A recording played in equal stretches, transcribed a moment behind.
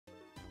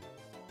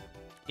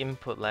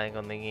input lag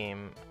on the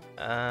game.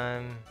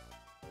 Um,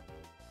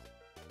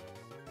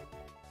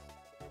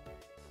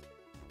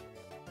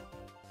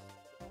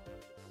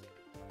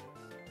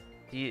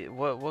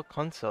 what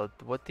console?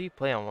 What do you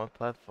play on? What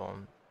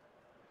platform?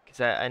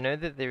 Because I know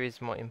that there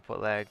is more input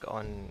lag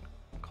on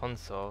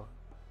console.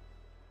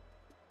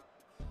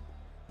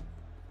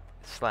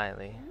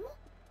 Slightly.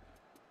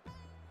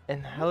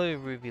 And hello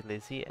Ruby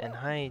Lizzie, and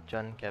hi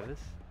John Kevis.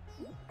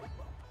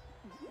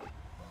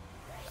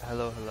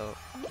 Hello, hello.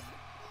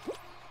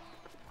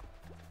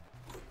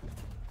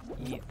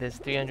 There's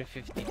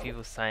 350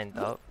 people signed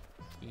up.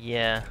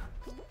 Yeah.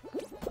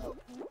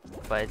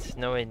 But it's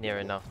nowhere near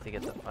enough to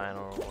get the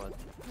final reward.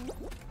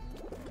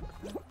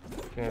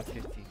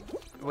 350.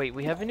 Wait,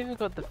 we haven't even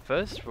got the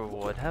first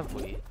reward, have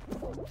we?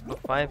 For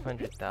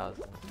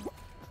 500,000.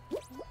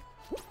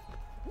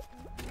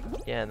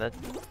 Yeah, that's...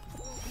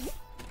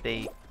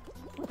 They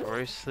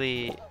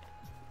grossly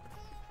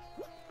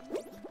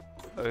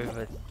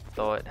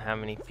overthought how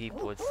many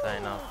people would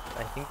sign up.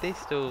 I think they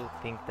still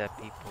think that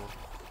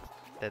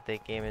that their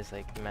game is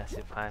like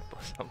massive hype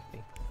or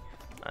something.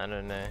 I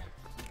don't know.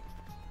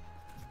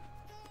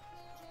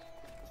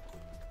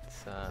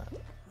 It's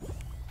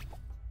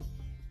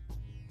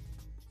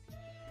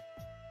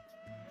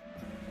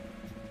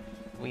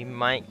we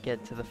might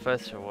get to the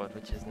first reward,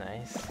 which is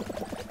nice.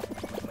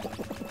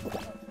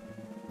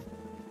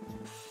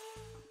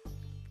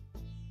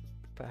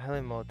 But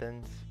hello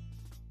Moldens.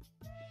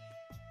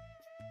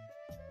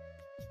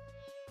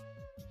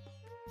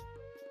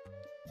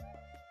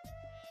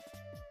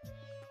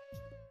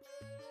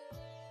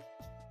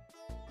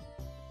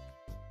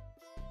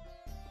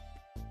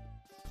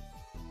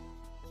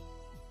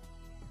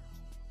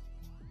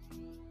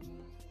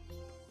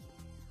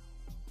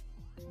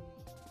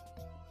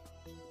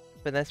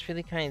 But that's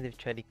really kind of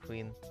Chatty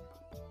Queen.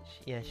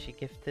 Yeah, she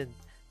gifted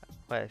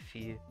quite a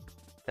few.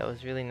 That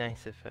was really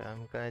nice of her.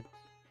 I'm glad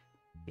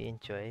you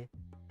enjoy.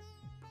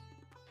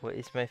 What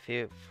is my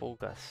favorite Fall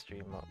Guys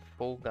streamer?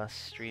 Fall Guys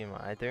streamer.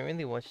 I don't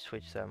really watch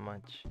Twitch that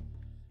much.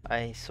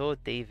 I saw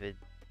David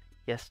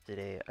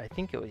yesterday. I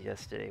think it was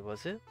yesterday,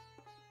 was it?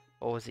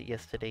 Or was it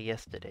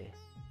yesterday?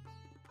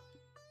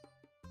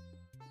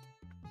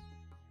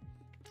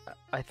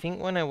 I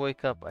think when I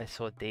woke up, I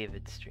saw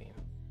David stream.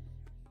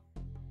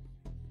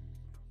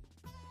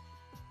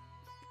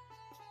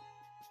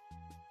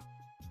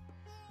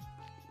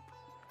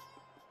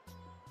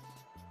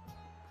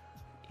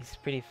 He's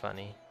pretty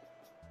funny.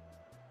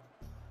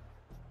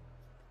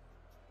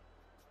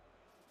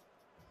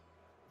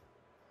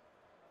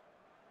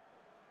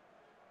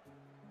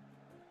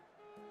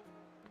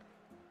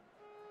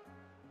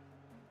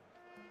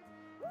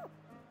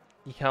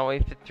 You can't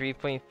wait for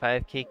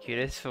 3.5k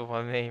kudos for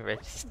 1 million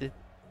registered?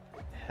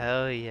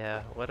 Hell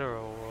yeah, what a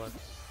reward.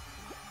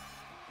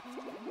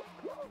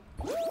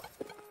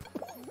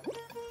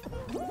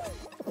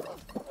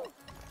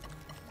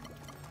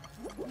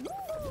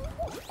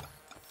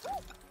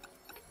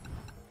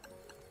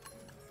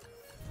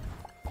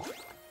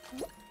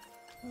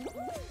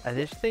 I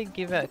wish they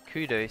give out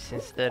kudos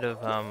instead of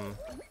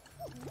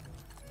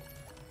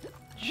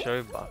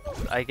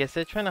showbucks. I guess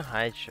they're trying to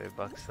hide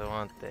showbucks though,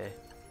 aren't they?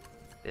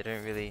 They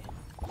don't really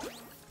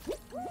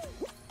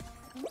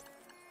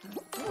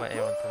want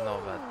anyone to know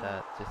about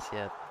that just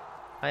yet.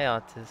 Hi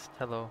artist,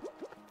 hello.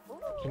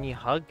 Can you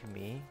hug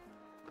me?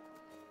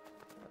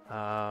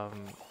 I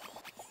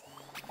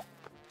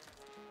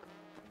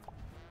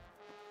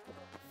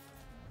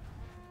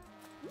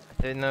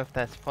don't know if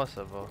that's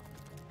possible.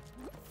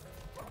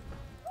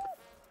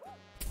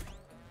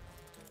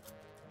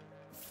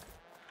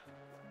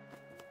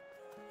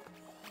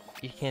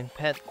 You can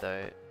pet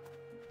though,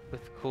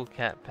 with Cool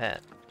Cat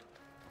Pet.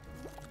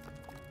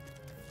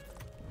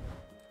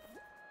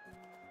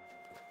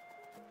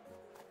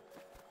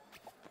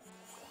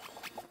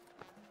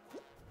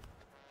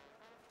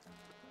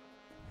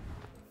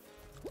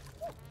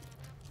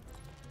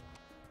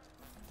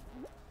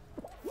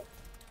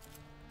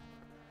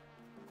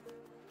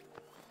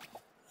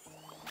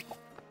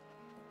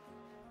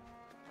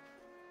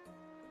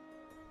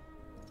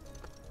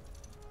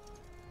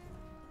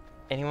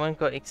 Anyone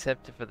got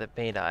accepted for the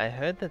beta? I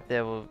heard that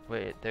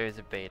there is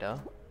a beta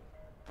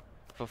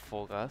for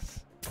Fall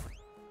Guys.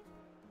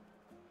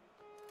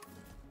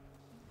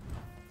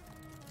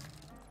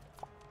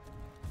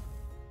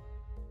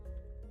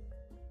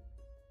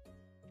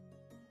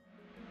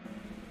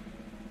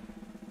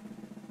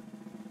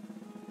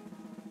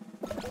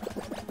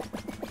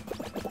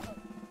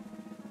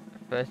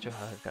 Virtual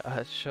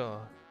hug,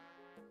 sure.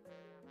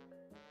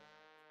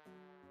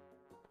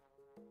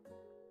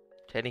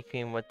 Chatty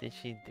Queen, what did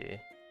she do?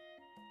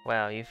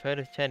 Wow, you've heard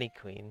of Chatty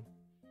Queen.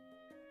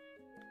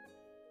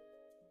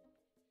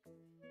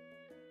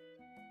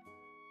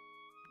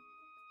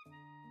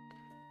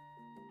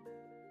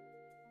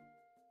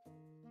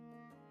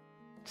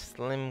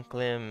 Slim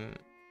Glim.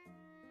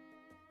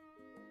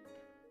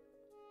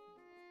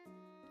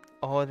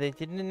 Oh, they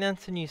didn't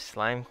announce a new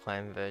Slime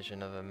Climb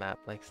version of a map,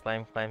 like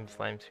Slime Climb,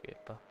 Slime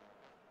Scraper.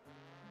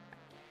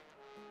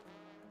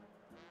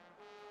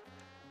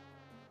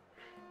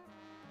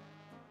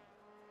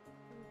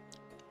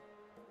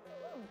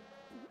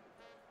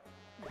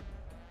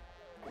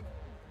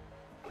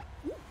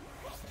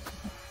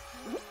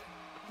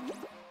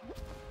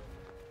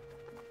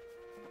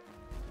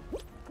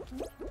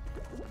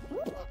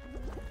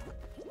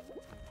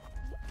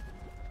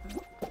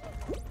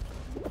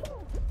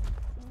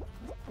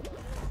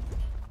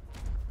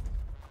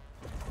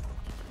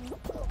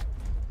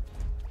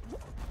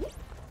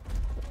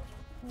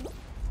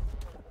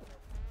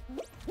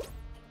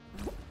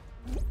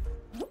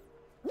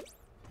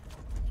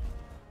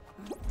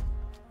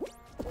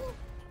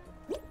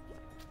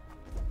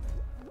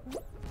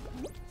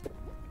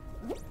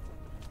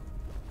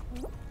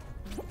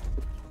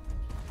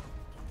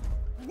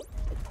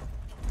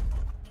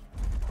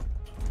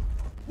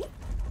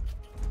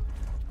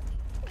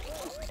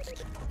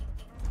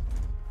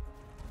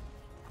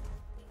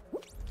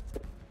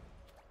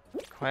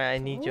 Why I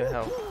need your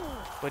help.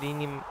 What do you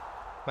need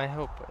my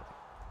help with?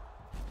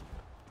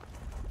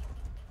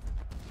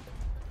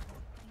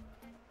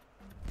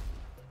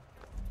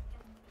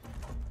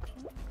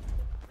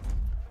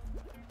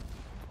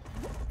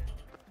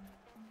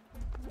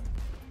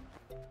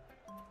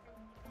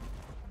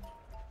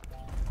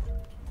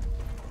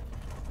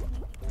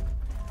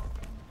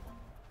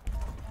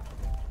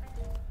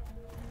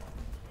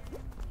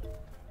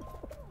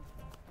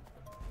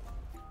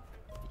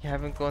 You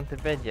haven't gone to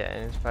bed yet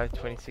and it's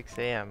 5:26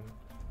 a.m.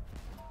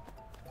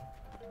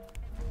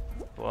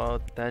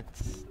 Well,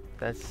 that's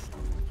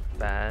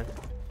bad.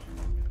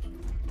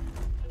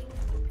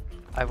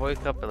 I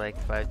woke up at like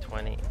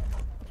 5:20.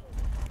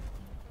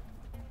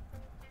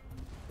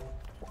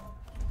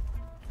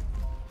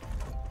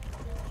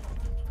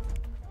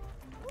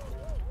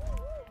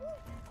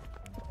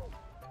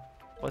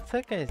 What's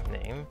that guy's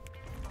name?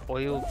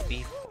 Oil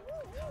beef.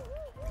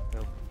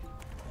 No.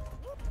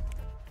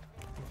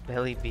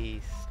 Belly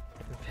beast.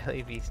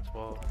 Belly beast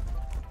 12.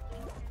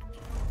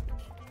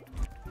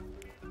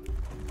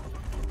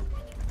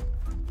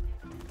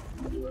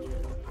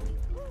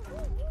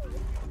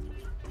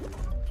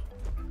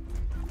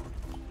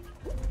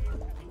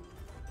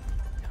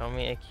 Tell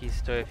me a cute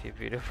story of your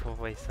beautiful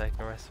voice so I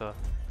can rest well.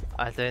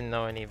 I don't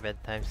know any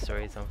bedtime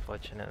stories,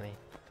 unfortunately.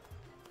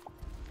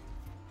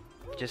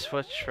 Just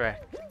watch Shrek.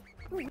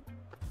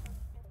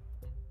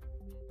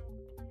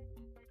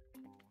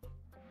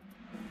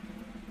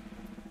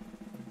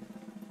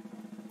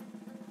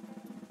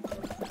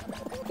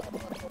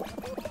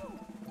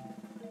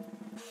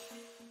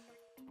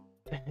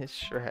 It's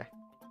Shrek.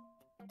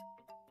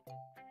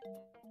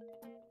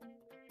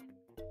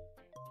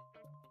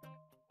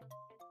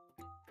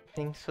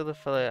 Thanks for the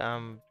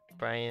follow,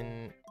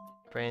 Brian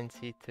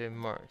C2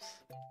 Morris.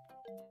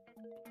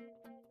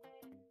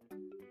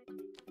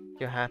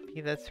 You're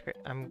happy? That's great.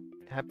 I'm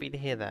happy to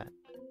hear that.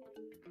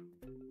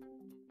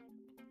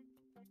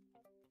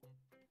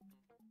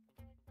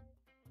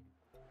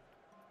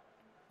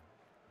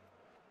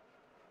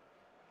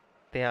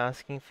 They're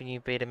asking for new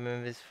beta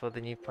members for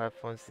the new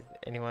platforms. If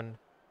anyone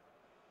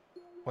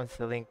wants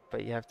the link,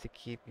 but you have to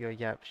keep your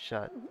yap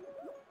shut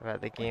about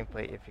the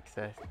gameplay if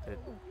accepted.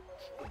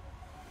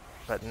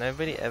 But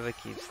nobody ever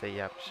keeps their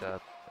yap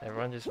shut.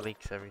 Everyone just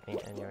leaks everything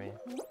anyway.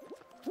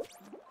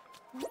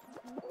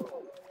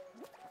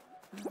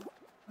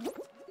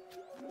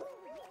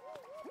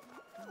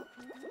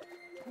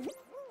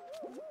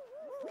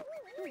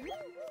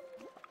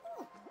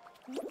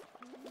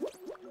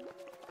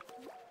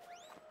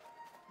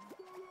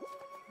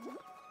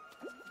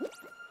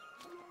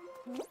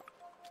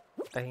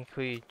 I can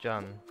call you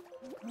John.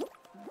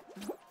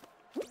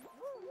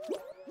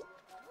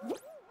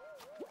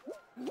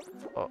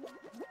 Oh.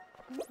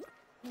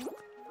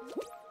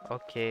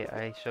 Okay,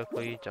 I shall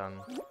call you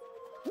John.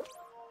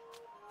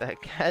 The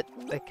cat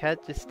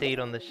just stayed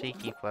on the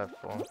shaky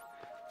platform.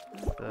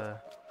 It's not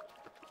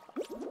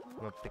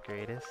the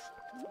greatest.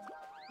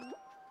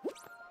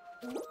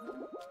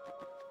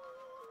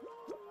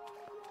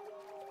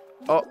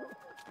 Oh,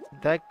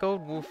 that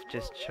gold wolf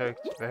just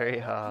choked very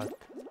hard.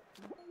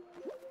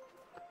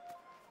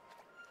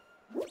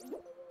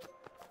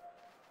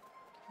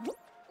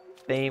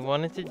 They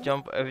wanted to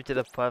jump over to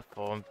the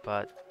platform,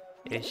 but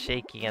it was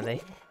shaky and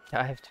they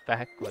dived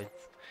backwards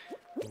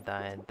and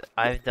died.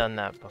 I've done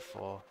that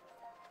before.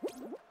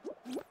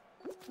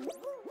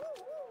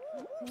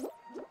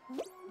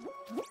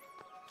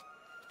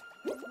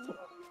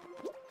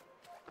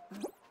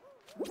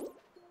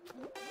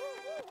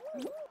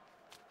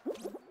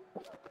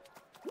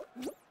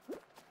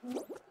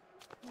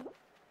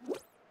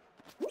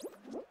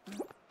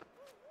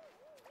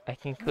 I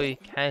can call you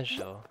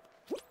casual.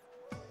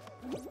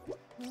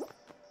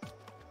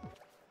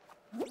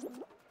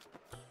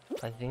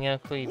 I think I'll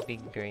call you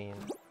Big Green.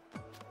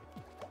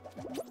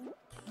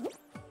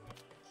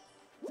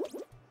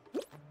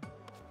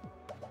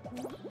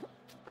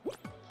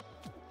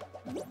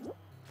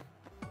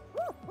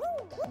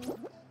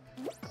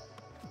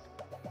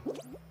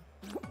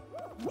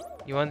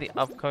 You want the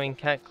upcoming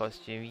cat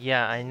costume?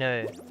 Yeah, I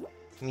know.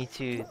 Me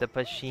too, the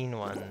Pasheen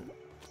one.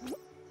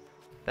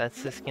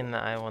 That's the skin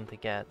that I want to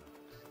get.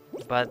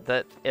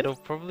 But it'll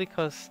probably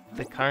cost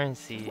the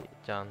currency,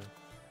 John.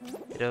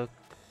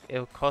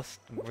 It'll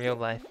cost real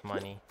life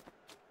money.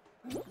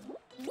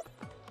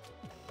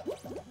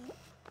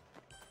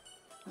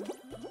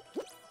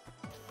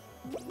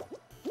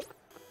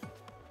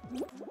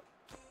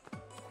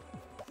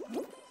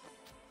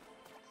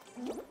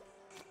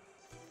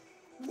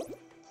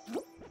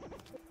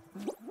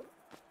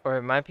 Or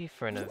it might be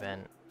for an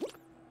event.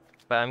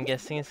 But I'm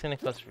guessing it's gonna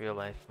cost real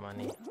life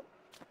money.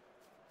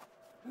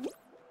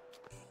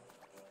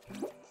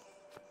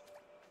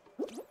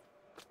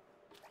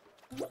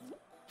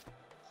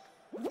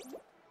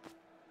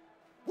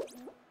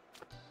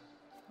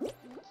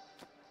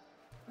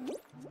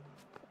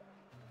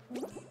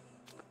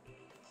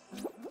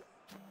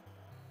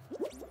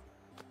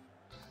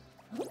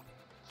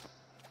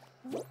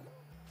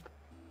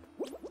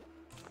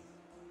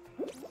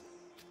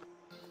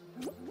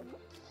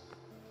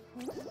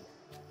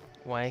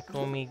 Why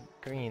call me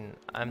green?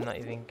 I'm not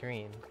even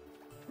green.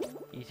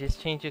 You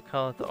just change your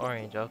color to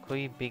orange. I'll call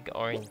you Big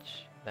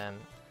Orange then.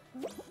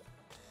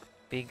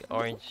 Big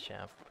Orange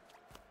chap.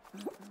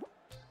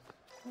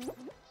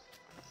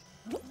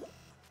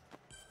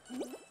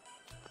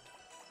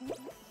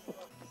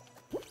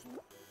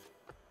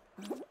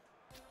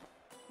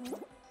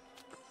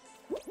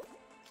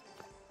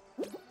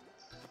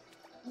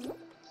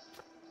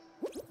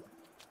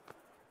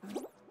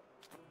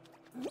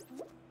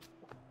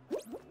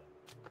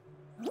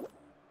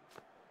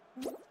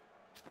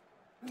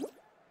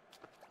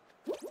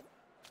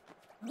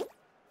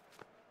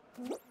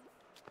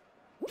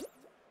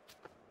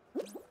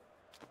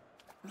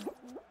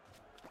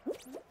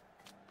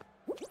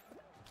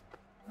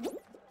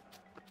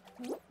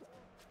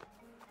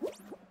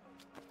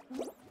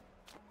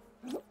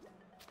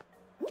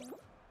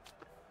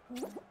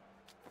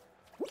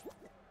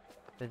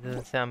 That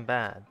doesn't sound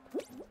bad.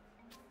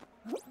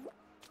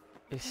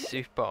 It's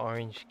Super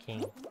Orange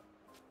King.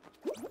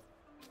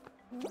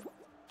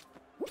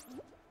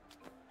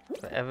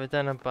 Have I ever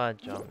done a bar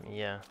jump?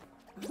 Yeah.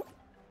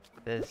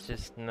 There's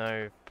just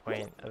no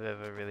point of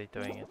ever really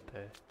doing it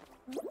though.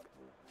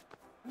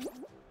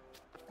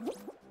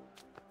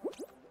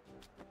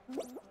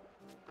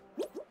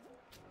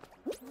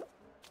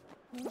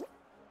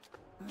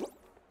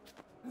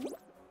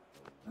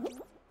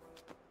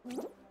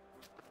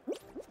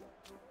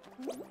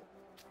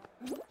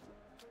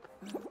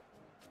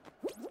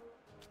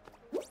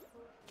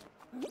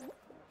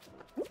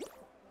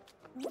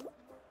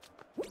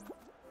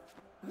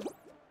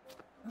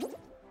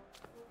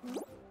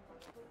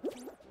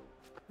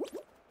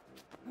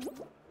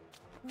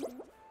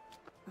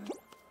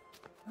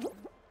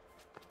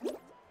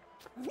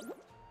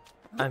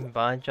 I'm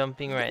bar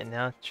jumping right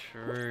now?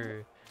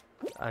 True.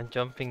 I'm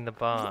jumping the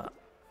bar.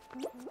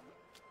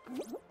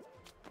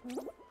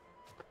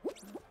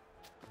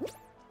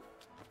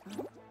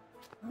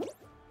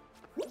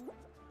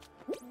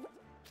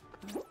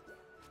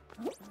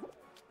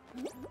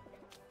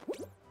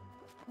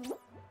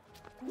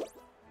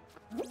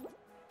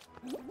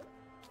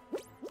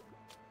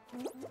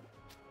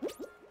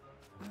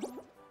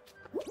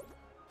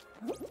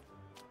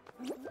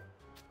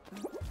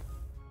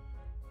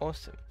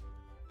 Awesome.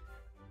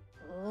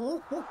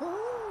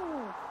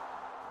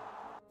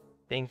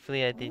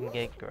 Thankfully I didn't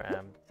get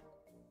grabbed.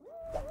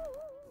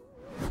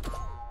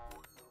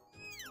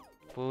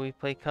 Will we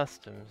play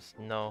customs?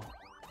 No.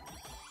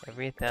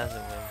 Every 1,000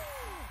 wins.